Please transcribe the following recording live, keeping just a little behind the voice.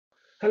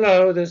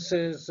Hello, this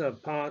is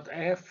part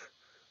F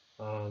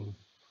um,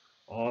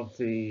 of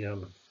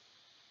the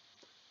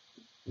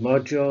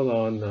module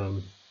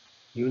on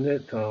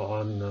unit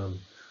on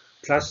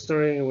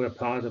clustering. We're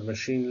part of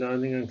machine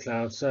learning and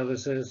cloud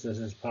services. This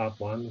is part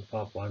one.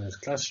 Part one is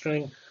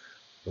clustering.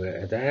 We're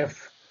at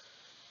F.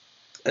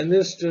 And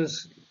this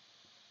just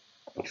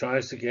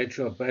tries to get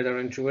you a better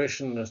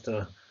intuition as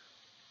to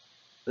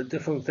the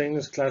different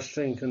things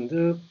clustering can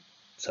do,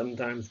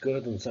 sometimes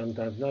good and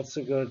sometimes not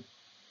so good,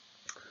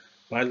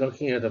 by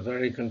looking at a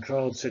very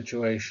controlled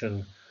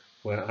situation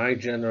where I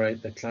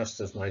generate the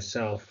clusters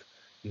myself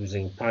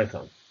using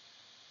Python.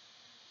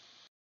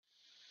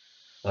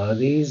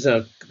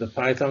 The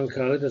Python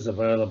code is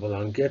available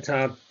on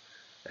GitHub,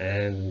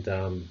 and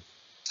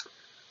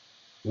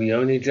we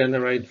only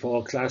generate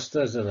 4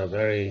 clusters in a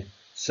very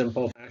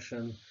simple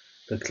fashion.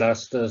 The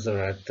clusters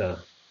are at the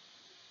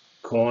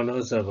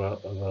corners of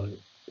a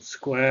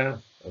square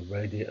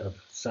of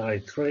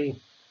side 3,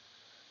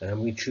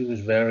 and we choose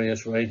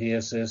various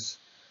radiuses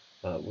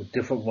with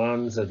different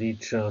ones at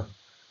each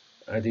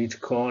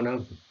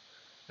corner.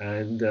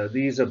 And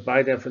these are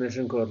by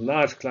definition called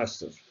large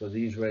clusters for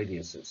these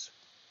radiuses.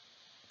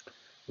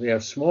 We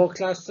have small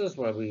clusters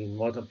where we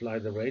multiply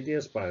the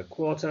radius by a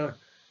quarter,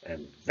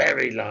 and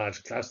very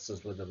large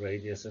clusters where the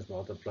radius is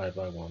multiplied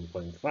by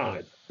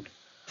 1.5.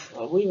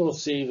 We will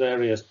see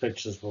various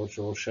pictures which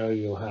will show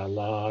you how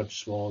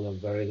large, small, and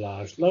very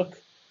large look.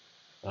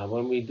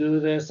 When we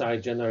do this, I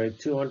generate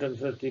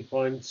 250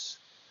 points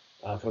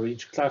for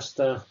each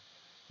cluster.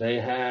 They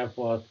have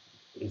what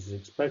is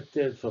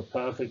expected for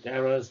perfect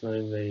errors,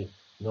 namely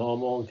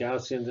normal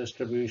Gaussian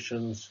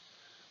distributions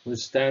with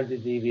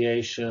standard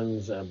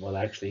deviations, well,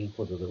 actually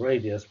equal to the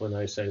radius. When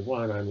I say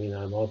 1, I mean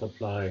I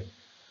multiply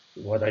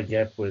what I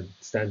get with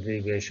standard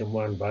deviation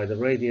 1 by the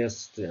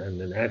radius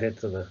and then add it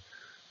to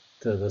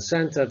the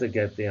center to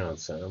get the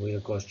answer. And we,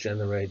 of course,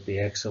 generate the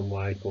x and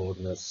y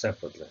coordinates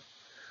separately.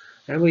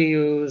 And we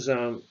use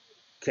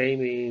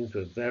k-means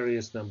with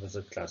various numbers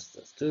of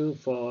clusters, 2,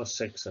 4,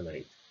 6, and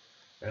 8.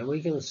 And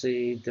we can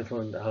see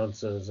different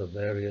answers of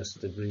various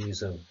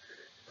degrees of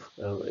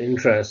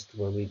interest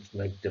when we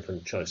make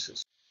different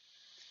choices.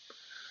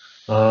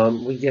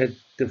 We get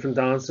different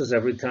answers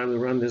every time we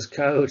run this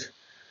code.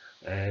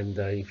 And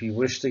if you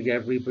wish to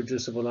get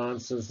reproducible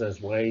answers, there's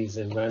ways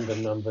in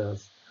random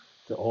numbers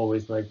to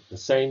always make the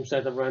same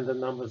set of random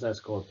numbers.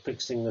 That's called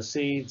fixing the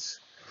seeds.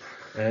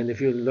 And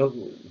if you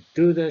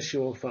do this,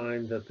 you will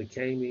find that the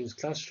k-means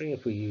clustering,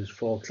 if we use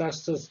 4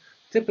 clusters,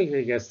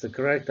 typically gets the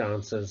correct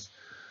answers.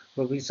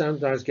 But we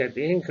sometimes get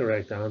the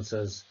incorrect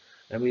answers,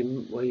 and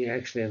we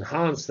actually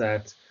enhance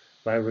that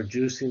by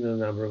reducing the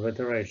number of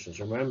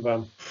iterations.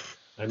 Remember,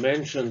 I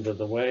mentioned that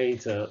the way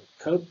to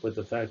cope with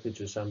the fact that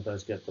you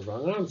sometimes get the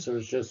wrong answer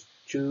is just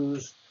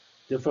choose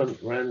different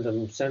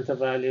random center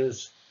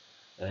values,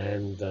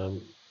 and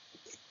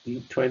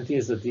 20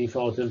 is the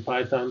default in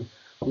Python.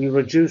 We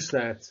reduce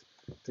that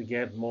to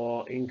get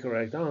more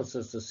incorrect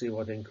answers to see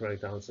what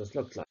incorrect answers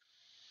look like.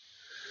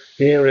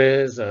 Here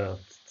is a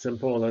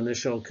simple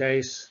initial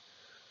case.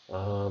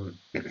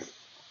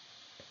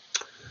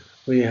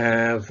 We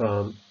have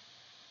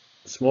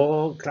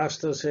small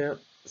clusters here,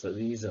 so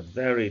these are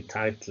very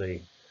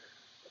tightly,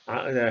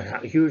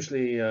 they're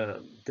hugely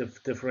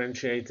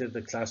differentiated.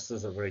 The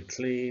clusters are very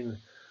clean.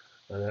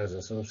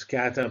 There's some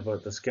scatter,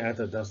 but the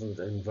scatter doesn't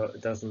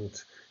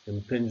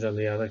impinge on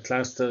the other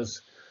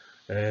clusters.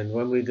 And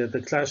when we did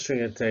the clustering,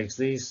 it takes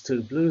these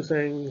 2 blue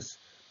things,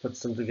 puts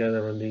them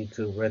together, and these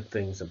 2 red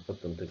things and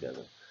put them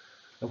together.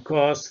 Of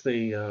course,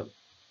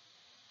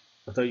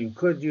 although you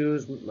could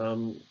use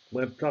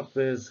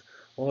Matplotlib,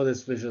 all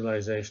this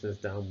visualization is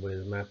done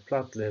with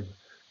Matplotlib.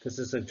 This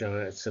is a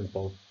giant,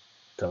 simple,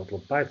 total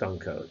Python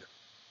code.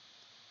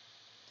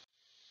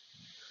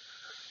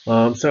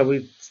 So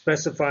we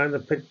specify in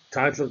the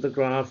title of the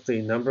graph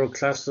the number of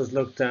clusters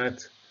looked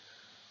at.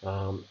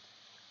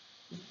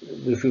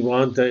 If we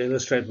want to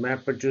illustrate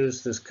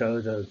MapReduce, this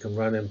code can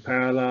run in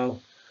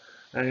parallel.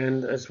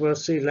 And as we'll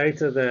see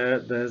later,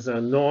 there's a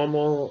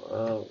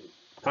normal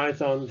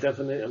Python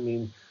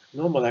definition.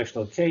 Normal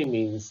actual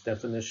k-means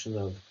definition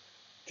of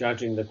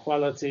judging the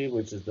quality,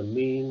 which is the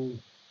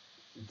mean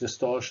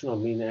distortion or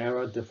mean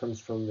error difference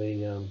from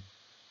the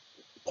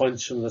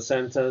points from the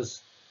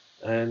centers.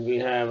 And we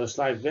have a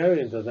slight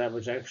variant of that,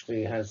 which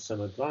actually has some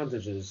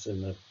advantages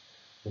in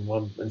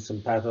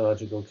some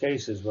pathological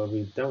cases where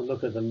we don't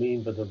look at the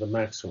mean but at the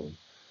maximum,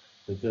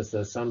 because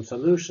there's some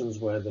solutions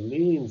where the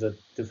means are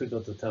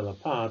difficult to tell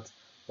apart,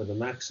 but the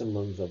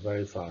maximums are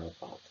very far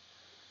apart.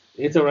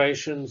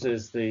 Iterations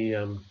is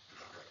the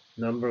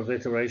number of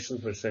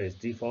iterations, which say is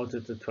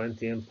defaulted to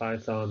 20 in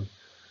Python.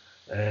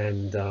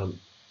 And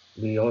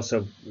we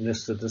also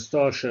list the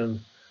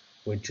distortion,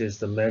 which is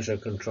the measure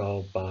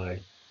controlled by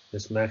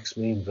this max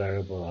mean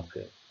variable up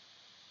here.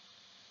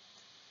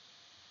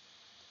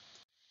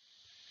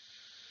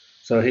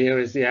 So here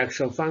is the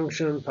actual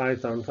function,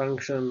 Python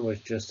function,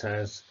 which just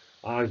has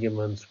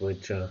arguments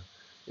which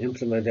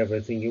implement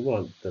everything you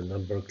want: the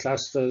number of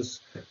clusters,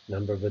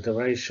 number of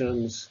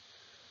iterations,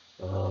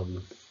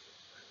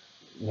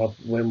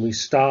 when we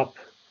stop,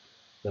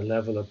 the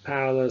level of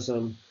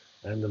parallelism,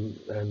 and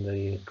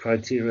the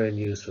criterion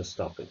used for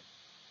stopping.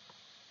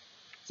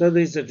 So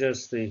these are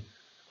just the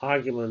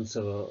arguments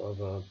of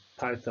a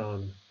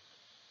Python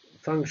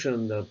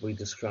function that we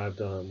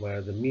described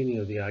where the meaning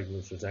of the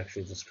arguments was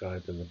actually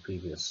described in the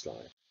previous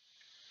slide.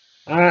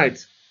 All right,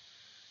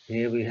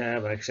 here we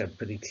have actually a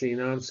pretty clean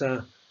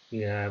answer. We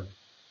have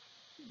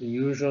the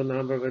usual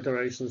number of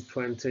iterations,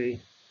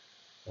 20.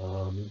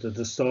 The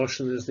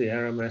distortion is the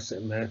error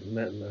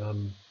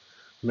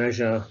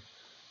measure.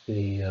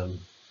 The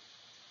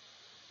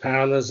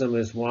parallelism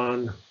is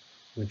 1,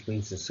 which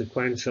means it's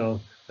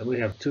sequential. And we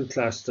have 2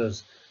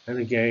 clusters. And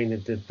again,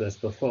 it did this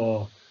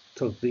before.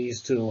 Took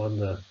these 2 on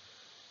the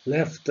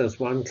left as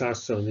 1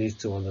 cluster and these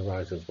 2 on the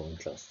right as 1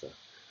 cluster.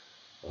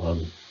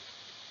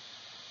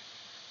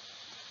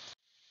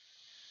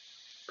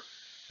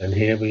 And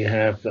here we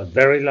have a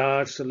very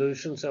large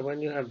solution. So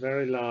when you have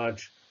very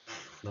large,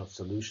 not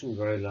solution,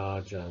 very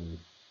large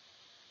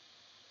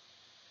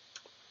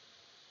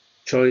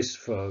choice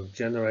for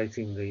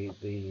generating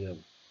the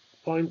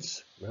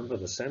points, remember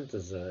the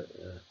centers are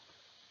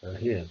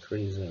here,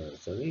 3, 0.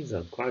 So these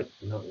are quite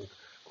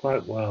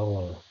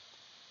well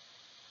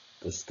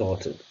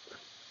distorted.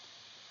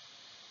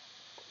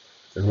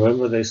 And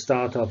remember, they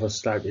start off at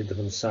slightly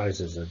different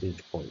sizes at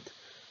each point,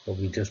 but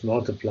we just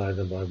multiply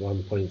them by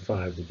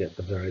 1.5 to get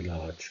the very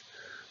large.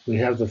 We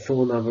have the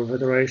full number of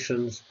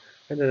iterations,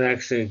 and it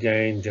actually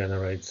again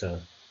generates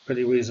a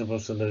pretty reasonable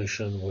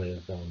solution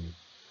with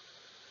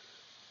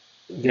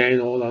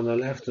again all on the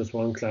left as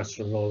 1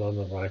 cluster and all on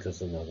the right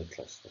as another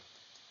cluster.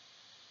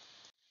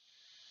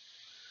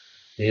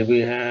 Here we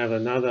have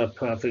another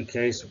perfect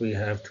case. We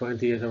have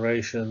 20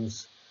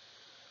 iterations,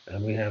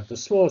 and we have the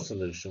small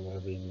solution where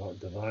we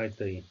divide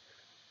the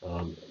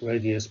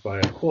radius by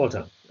a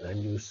quarter,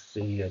 and you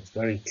see it's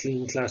very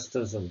clean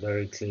clusters and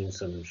very clean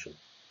solution.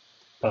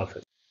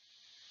 Perfect.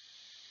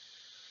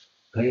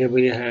 Here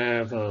we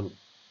have a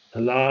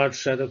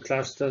large set of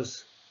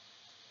clusters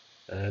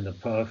and a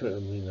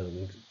perfect,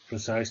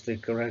 precisely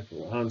correct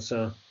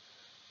answer,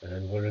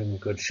 and we're in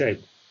good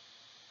shape.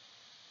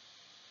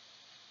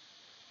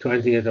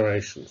 20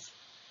 iterations,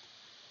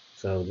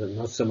 so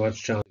not so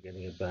much chance of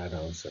getting a bad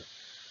answer.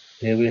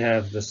 Here we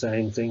have the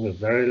same thing with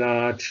very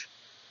large,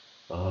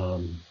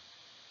 no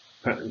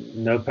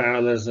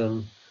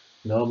parallelism,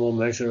 normal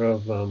measure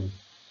of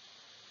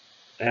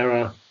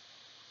error,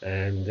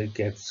 and it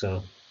gets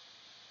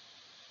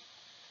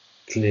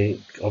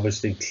clean,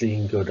 obviously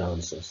clean, good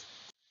answers.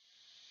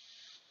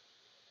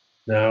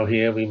 Now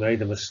here we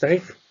made a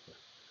mistake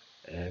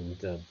and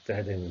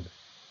fed in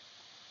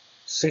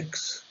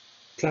 6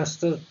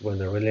 clusters when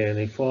there are really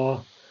only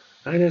 4,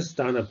 and it's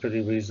done a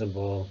pretty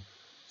reasonable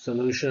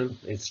solution.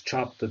 It's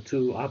chopped the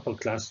 2 upper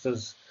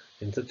clusters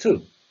into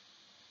 2.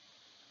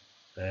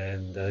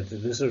 And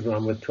this is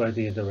run with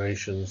 20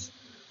 iterations,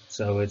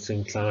 so it's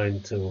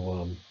inclined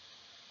to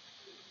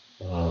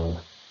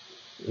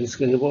it's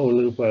going to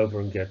loop over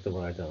and get the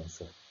right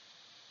answer.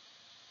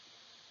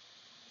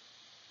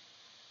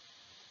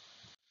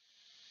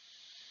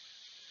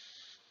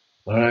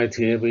 All right,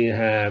 here we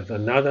have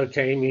another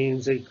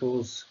k-means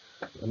equals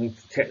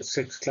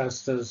 6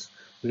 clusters.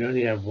 We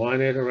only have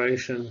 1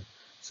 iteration,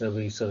 so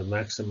we sort of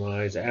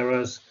maximize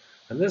errors.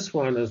 And this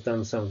one has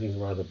done something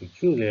rather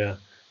peculiar.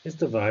 It's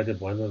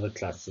divided one of the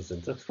clusters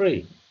into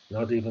 3,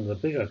 not even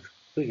the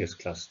biggest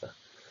cluster.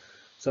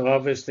 So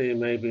obviously,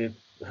 maybe it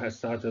has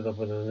started up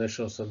with an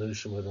initial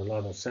solution with a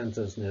lot of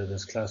centers near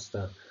this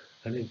cluster,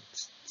 and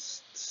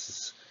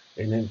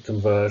it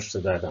converged to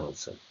that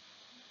answer.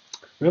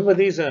 Remember,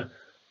 these are,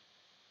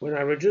 when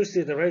I reduce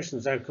the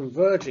iterations, I'm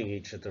converging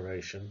each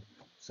iteration,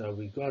 so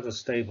we've got a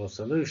stable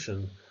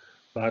solution,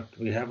 but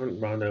we haven't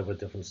run over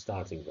different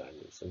starting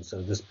values. And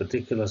so this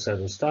particular set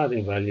of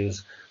starting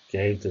values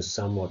gave this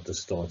somewhat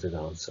distorted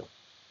answer.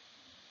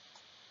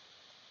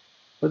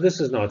 But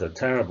this is not a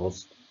terrible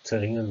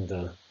thing, and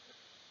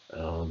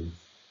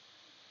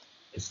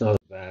it's not a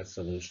bad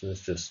solution,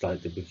 it's just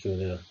slightly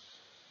peculiar.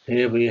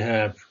 Here we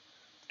have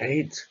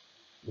 8,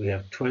 we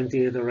have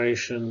 20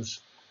 iterations,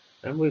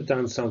 and we've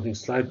done something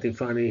slightly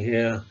funny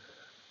here.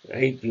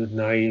 8, you'd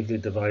naively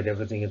divide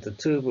everything into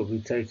 2, but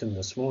we've taken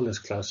the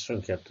smallest cluster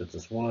and kept it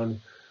as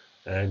 1,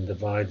 and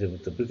divided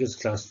with the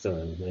biggest cluster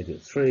and made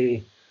it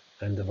 3,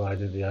 and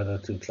divided the other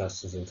 2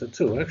 clusters into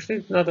 2.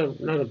 Actually, not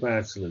a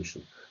bad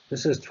solution.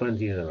 This is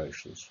 20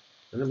 iterations,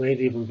 and it may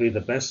even be the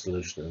best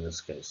solution in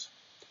this case.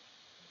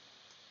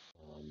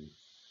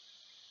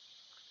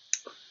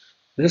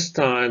 This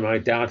time, I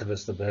doubt if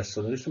it's the best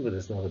solution, but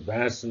it's not a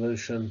bad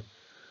solution.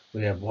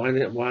 We have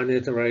one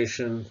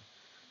iteration,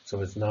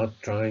 so it's not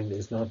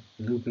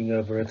looping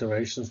over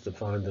iterations to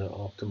find the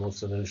optimal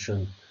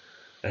solution.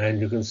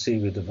 And you can see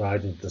we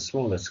divided the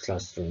smallest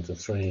cluster into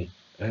 3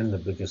 and the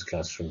biggest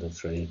cluster into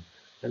 3,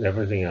 and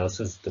everything else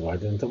is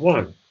divided into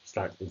 1.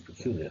 Slightly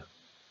peculiar.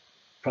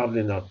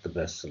 Probably not the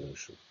best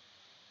solution.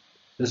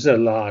 This is a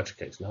large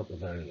case, not the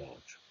very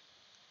large.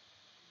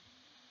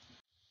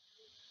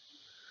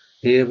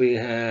 Here we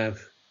have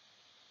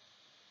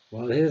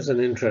Well, here's an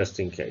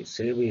interesting case.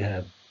 Here we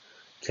have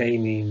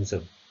k-means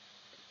of,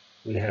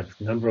 we have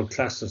number of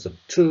clusters of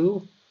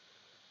 2.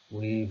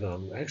 We've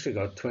actually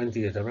got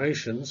 20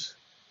 iterations,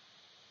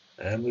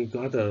 and we've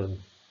got a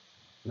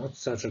not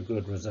such a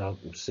good result,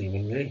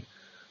 seemingly.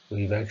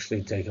 We've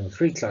actually taken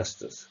 3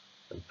 clusters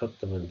and put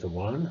them into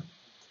one,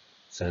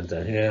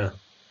 center here,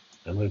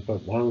 and we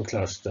put 1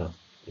 cluster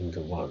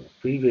into 1.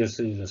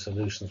 Previously, the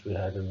solutions we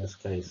had in this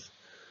case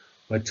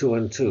were 2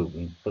 and 2.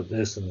 We put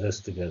this and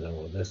this together,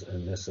 or this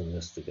and this and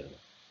this together.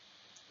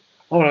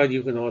 All right,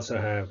 you can also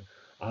have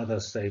other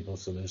stable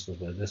solutions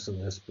where this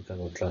and this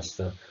become a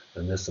cluster,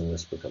 and this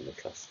become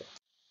a cluster.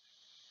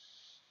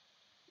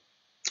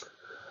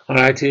 All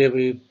right, here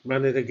we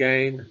run it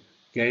again,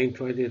 gain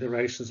 20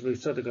 iterations. We've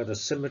sort of got a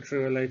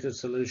symmetry-related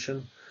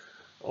solution.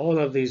 All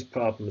of these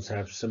problems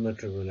have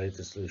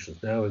symmetry-related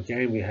solutions. Now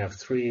again, we have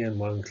 3 in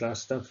 1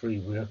 cluster,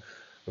 3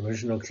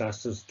 original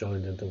clusters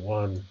joined into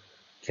 1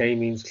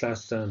 k-means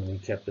cluster, and we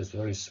kept this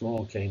very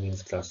small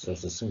k-means cluster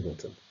as a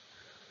singleton.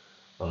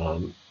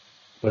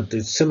 But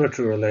it's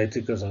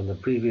symmetry-related because on the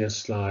previous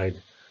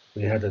slide,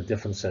 we had a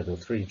different set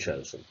of 3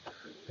 chosen.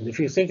 And if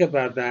you think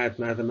about that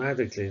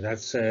mathematically, that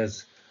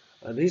says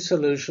these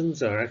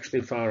solutions are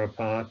actually far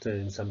apart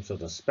in some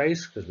sort of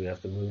space because we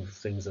have to move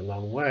things a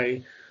long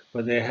way,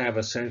 but they have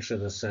essentially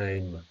the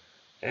same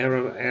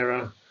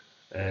error,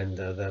 and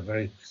they're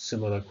very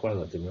similar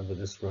quality. Remember,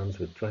 this runs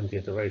with 20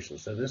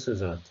 iterations, so this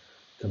is a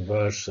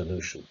converged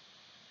solution.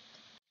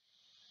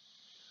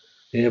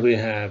 Here we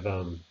have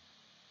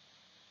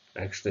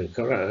actually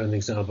an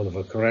example of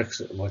a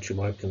correct, what you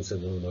might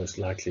consider the most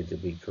likely to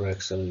be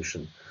correct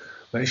solution.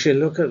 We actually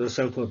look at the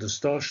so-called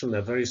distortion.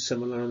 They're very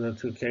similar in the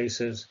 2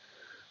 cases,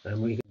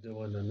 and we can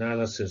do an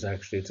analysis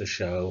actually to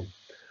show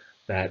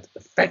that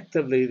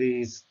effectively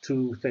these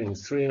 2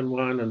 things, 3 and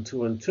 1 and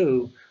 2 and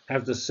 2,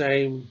 have the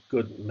same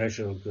good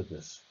measure of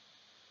goodness.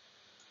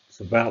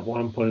 It's about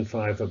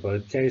 1.5 for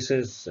both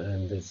cases,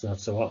 and it's not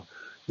so.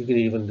 You can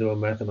even do a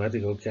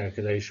mathematical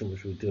calculation,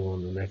 which we do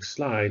on the next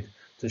slide,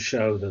 to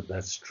show that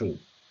that's true.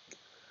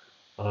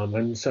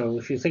 And so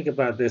if you think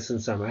about this in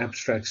some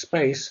abstract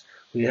space,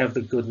 we have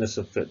the goodness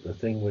of fit, the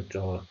thing which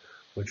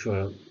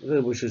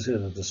is here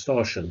the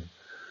distortion.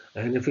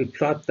 And if we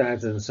plot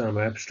that in some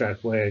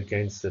abstract way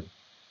against the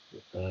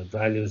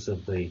values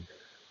of the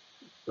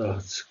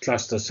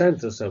cluster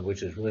center, so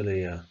which is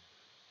really,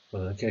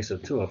 well, in the case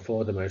of 2, a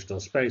 4-dimensional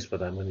space,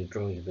 but I'm only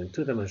drawing it in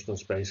 2-dimensional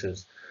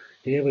spaces.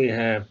 Here we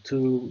have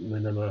 2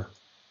 minima,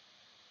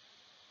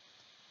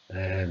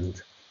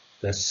 and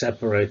they're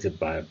separated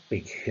by a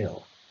big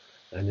hill.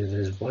 And it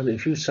is one,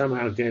 if you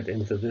somehow get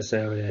into this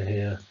area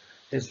here,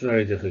 it's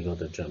very difficult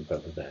to jump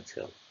over that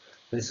hill.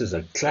 This is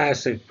a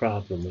classic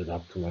problem with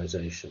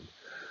optimization,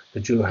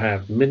 that you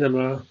have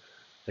minima,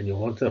 and you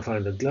want to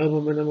find the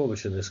global minima,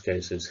 which in this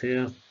case is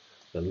here,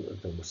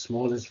 the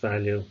smallest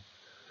value,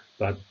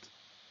 but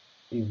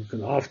you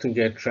can often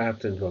get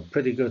trapped into a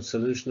pretty good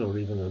solution or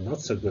even a not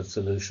so good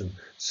solution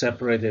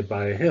separated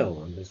by a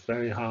hill, and it's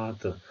very hard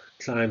to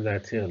climb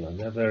that hill. And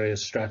there are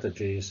various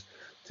strategies.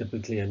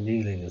 Typically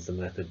annealing is the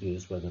method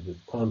used, whether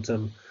with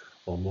quantum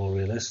or more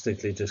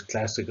realistically just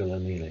classical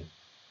annealing.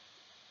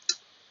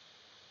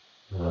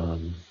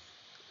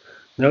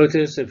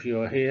 Notice if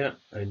you're here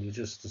and you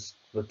just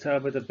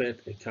perturb it a bit,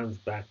 it comes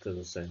back to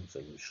the same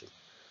solution.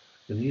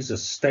 And these are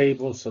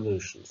stable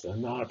solutions. They're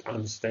not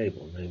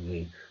unstable,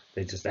 namely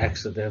they just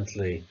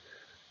accidentally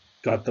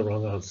got the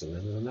wrong answer.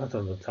 And they're not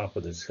on the top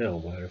of this hill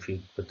where if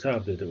you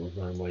perturbed it, it would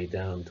run way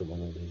down to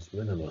one of these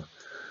minima.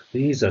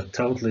 These are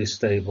totally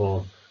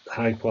stable,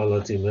 high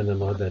quality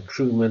minima. They're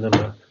true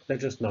minima. They're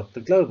just not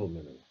the global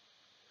minima.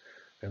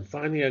 And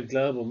finding a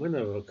global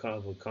minima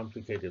of a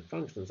complicated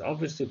function is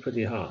obviously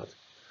pretty hard.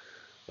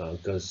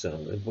 Because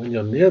when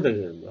you're near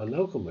a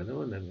local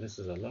minima, and then this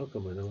is a local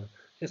minima,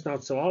 it's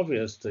not so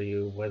obvious to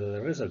you whether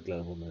there is a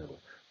global minima.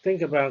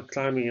 Think about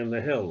climbing in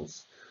the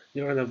hills.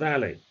 You're in a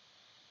valley.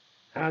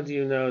 How do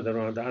you know there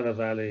aren't other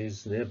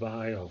valleys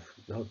nearby or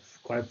not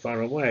quite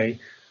far away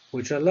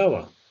which are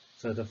lower?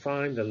 So to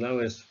find the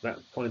lowest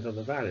point on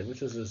the valley,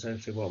 which is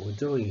essentially what we're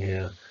doing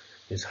here,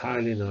 is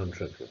highly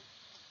non-trivial.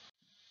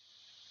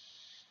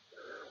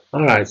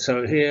 All right,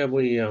 so here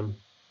we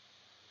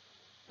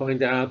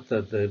point out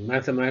that the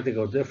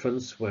mathematical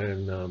difference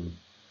when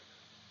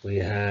we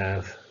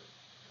have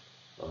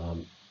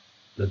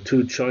the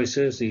 2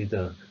 choices,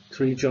 either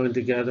 3 joined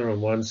together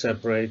and 1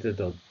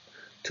 separated, or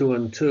 2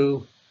 and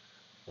 2,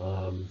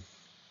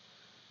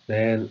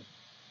 then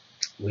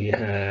we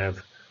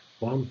have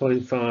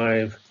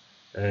 1.5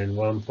 and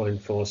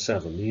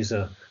 1.47. These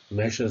are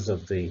measures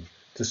of the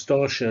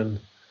distortion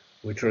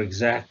which are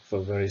exact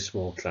for very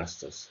small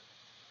clusters.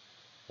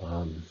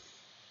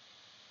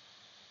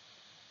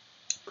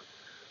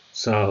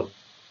 So,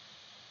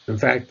 in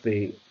fact,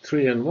 the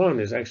 3 and 1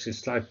 is actually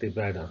slightly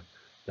better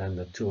than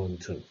the 2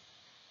 and 2.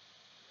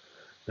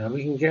 Now if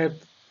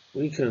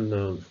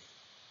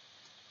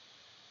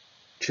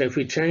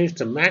we change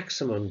the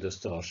maximum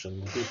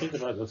distortion, if you think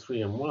about the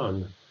 3 and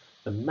 1,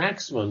 the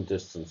maximum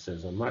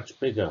distances are much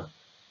bigger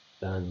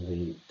than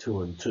the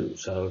 2 and 2.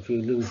 So if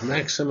you lose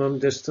maximum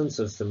distance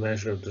as the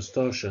measure of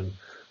distortion,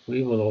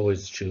 we will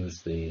always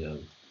choose the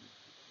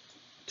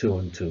 2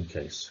 and 2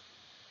 case.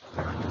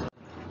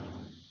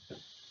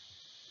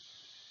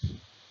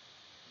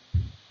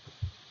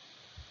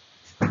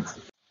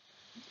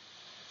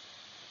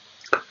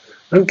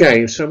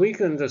 Okay, so we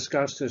can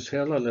discuss this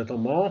hill a little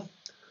more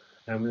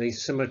and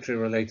these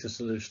symmetry-related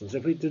solutions.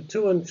 If we do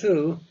 2 and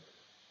 2,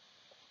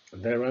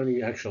 there are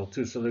only actual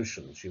two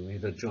solutions. You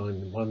either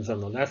join ones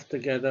on the left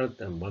together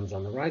and ones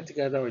on the right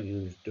together, or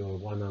you do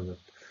one on the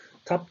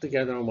top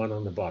together and one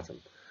on the bottom.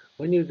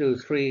 When you do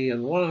 3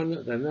 and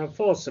 1, then there are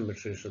 4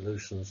 symmetry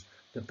solutions,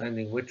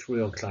 depending which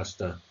real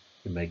cluster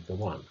you make the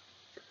 1.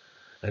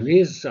 And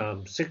these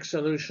 6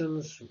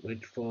 solutions,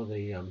 which for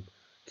the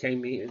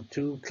k-mean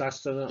 2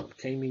 cluster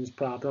k-means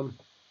problem,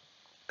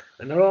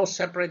 and they're all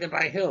separated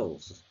by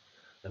hills.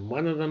 And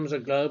one of them is a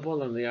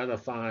global, and the other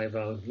 5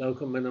 are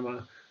local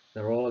minima.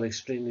 They're all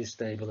extremely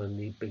stable and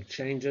need big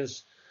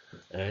changes.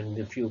 And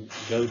if you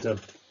go to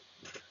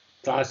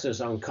classes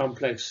on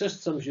complex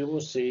systems, you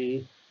will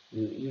see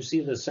you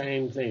see the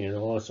same thing in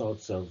all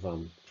sorts of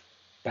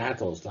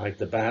battles, like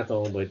the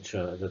battle which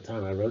at the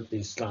time I wrote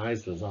these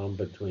slides was on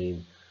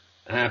between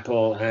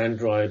Apple,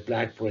 Android,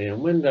 BlackBerry,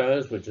 and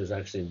Windows, which has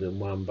actually been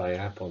won by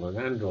Apple and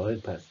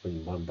Android, perhaps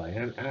been won by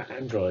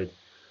Android.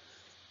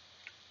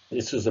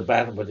 This was a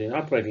battle between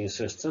operating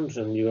systems,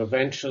 and you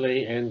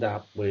eventually end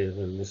up with,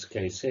 in this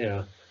case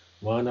here,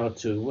 1 or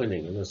 2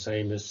 winning, and the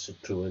same is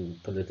true in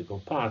political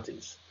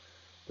parties.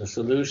 The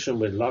solution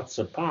with lots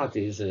of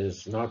parties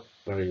is not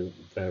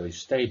very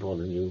stable,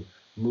 and you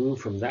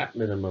move from that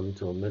minimum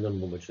to a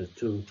minimum which is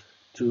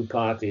two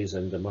parties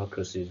and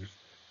democracies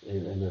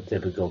in a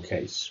typical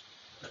case.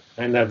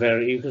 And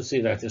you can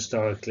see that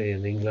historically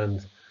in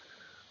England,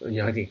 the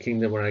United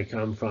Kingdom, where I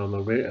come from,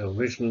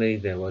 originally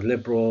there were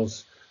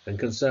liberals and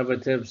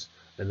conservatives,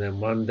 and then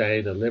one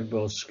day the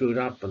liberals screwed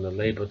up and the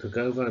Labour took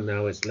over, and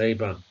now it's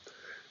Labour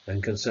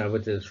and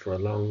conservatives for a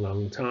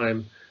long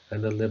time,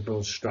 and the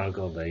liberals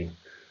struggle. They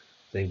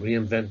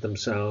reinvent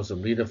themselves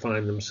and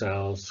redefine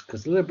themselves,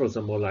 because the liberals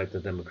are more like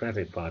the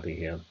Democratic Party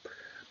here,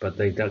 but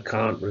they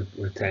can't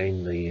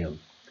retain the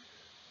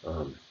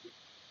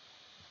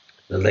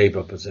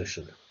Labour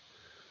position.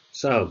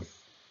 So,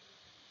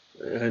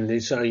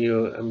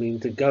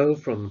 to go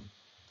from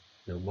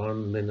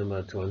one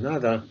minima to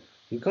another,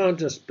 you can't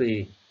just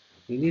you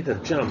need a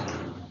jump,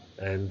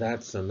 and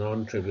that's a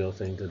non-trivial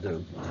thing to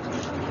do.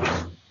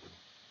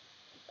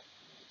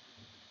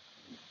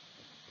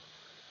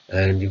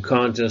 And you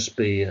can't just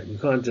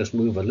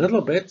move a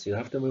little bit, you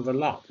have to move a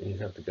lot. You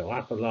have to go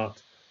up a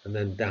lot and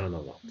then down a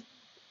lot.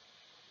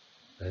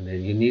 And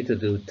then you need to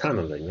do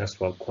tunneling. That's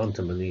what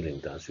quantum annealing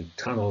does. You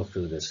tunnel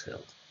through this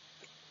hill.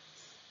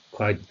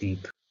 Quite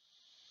deep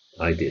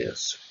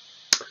ideas.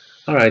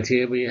 All right,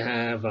 here we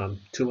have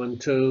 2 and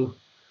 2,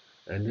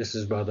 and this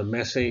is rather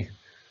messy,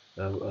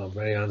 a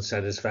very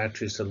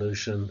unsatisfactory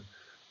solution.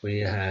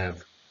 We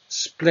have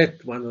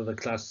split one of the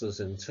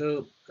clusters in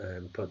 2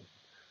 and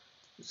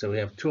so we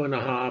have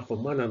 2.5 and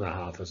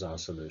 1.5 as our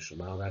solution.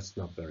 Well, that's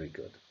not very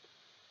good.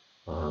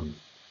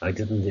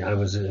 I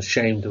was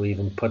ashamed to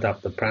even put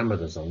up the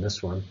parameters on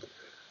this one.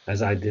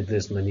 As I did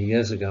this many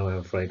years ago, I'm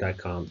afraid I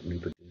can't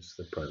reproduce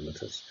the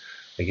parameters.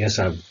 I guess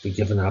I've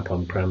given up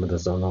on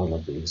parameters on all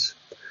of these.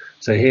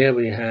 So here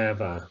we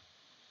have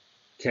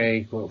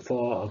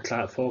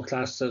four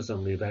clusters,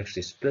 and we've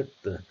actually split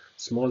the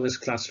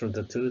smallest cluster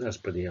into 2. That's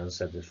pretty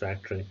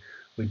unsatisfactory.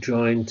 We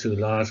joined 2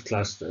 large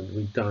clusters.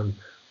 We've done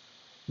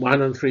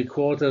 1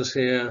 3/4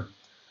 here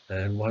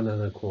and 1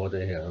 1/4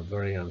 here, a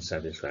very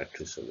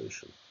unsatisfactory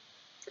solution.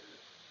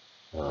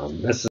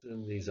 Let's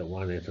assume these are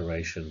 1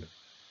 iteration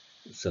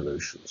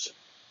solutions.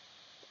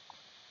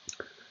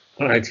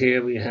 All right,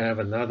 here we have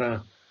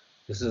another.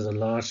 This is a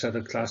large set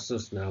of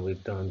clusters. Now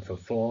we've done for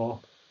 4.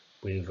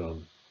 We've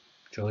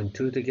joined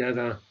 2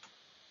 together,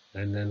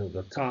 and then at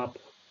the top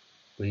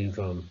we've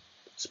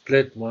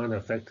split 1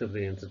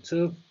 effectively into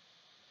 2,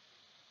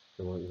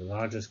 the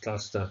largest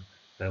cluster,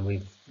 and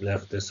we've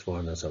left this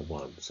one as a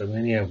 1. So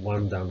when you have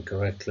 1 done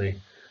correctly,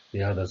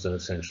 the others are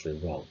essentially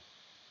wrong.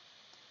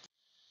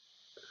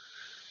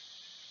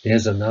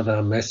 Here's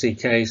another messy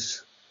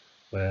case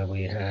where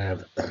we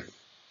have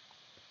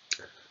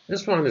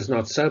this one is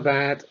not so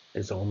bad.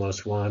 It's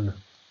almost 1.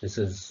 This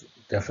is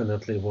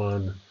definitely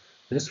 1.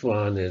 This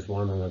one is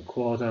 1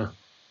 1/4,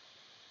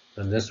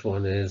 and this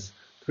one is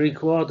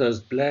 3/4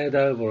 bled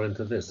over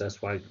into this.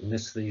 That's why I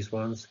missed these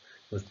ones.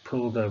 It was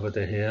pulled over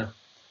to here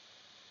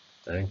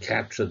and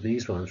captured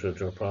these ones,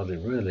 which are probably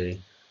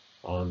really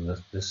on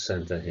this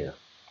center here.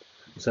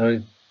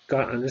 So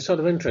and it's sort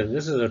of interesting.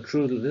 This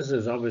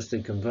is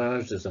obviously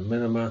converged. It's a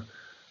minima,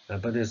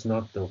 but it's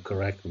not the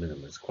correct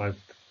minima.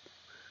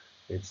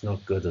 It's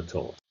not good at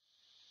all.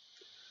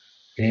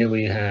 Here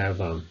we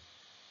have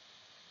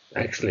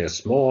actually a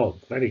small,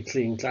 very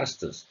clean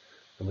clusters,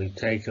 and we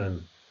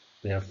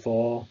have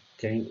 4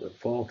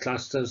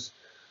 clusters.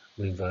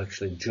 We've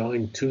actually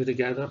joined 2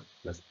 together.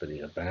 That's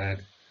pretty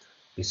bad.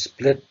 We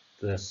split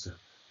this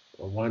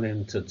 1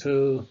 into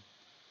 2,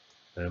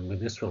 And with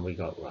this one we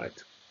got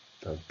right.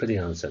 So pretty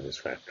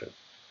unsatisfactory.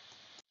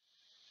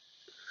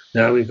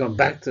 Now we've gone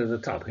back to the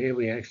top. Here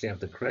we actually have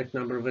the correct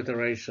number of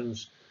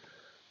iterations.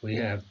 We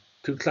have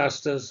two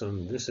clusters,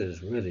 and this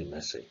is really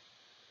messy.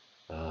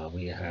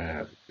 We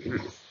have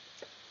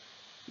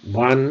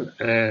 1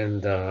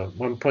 and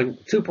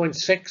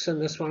 2.6 in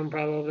this one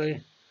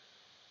probably,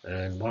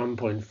 and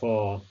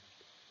 1.4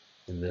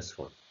 in this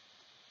one.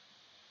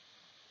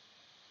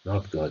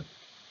 Not good.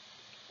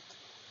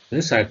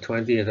 This had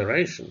 20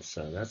 iterations,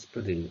 so that's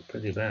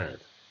pretty bad.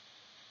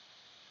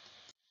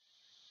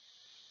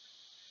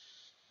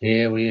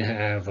 Here we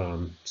have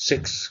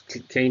six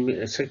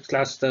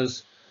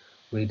clusters.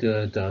 We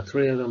did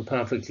 3 of them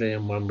perfectly,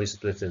 and 1 we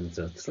split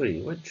into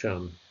 3, which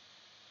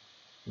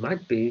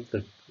might be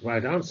the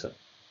right answer.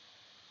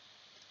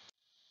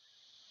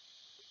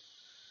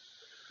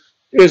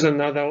 Here's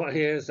another one.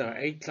 Here's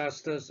 8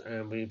 clusters,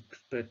 and we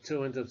split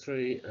 2 into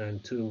 3,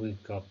 and 2 we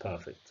got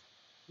perfect.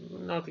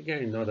 Not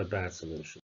a bad solution.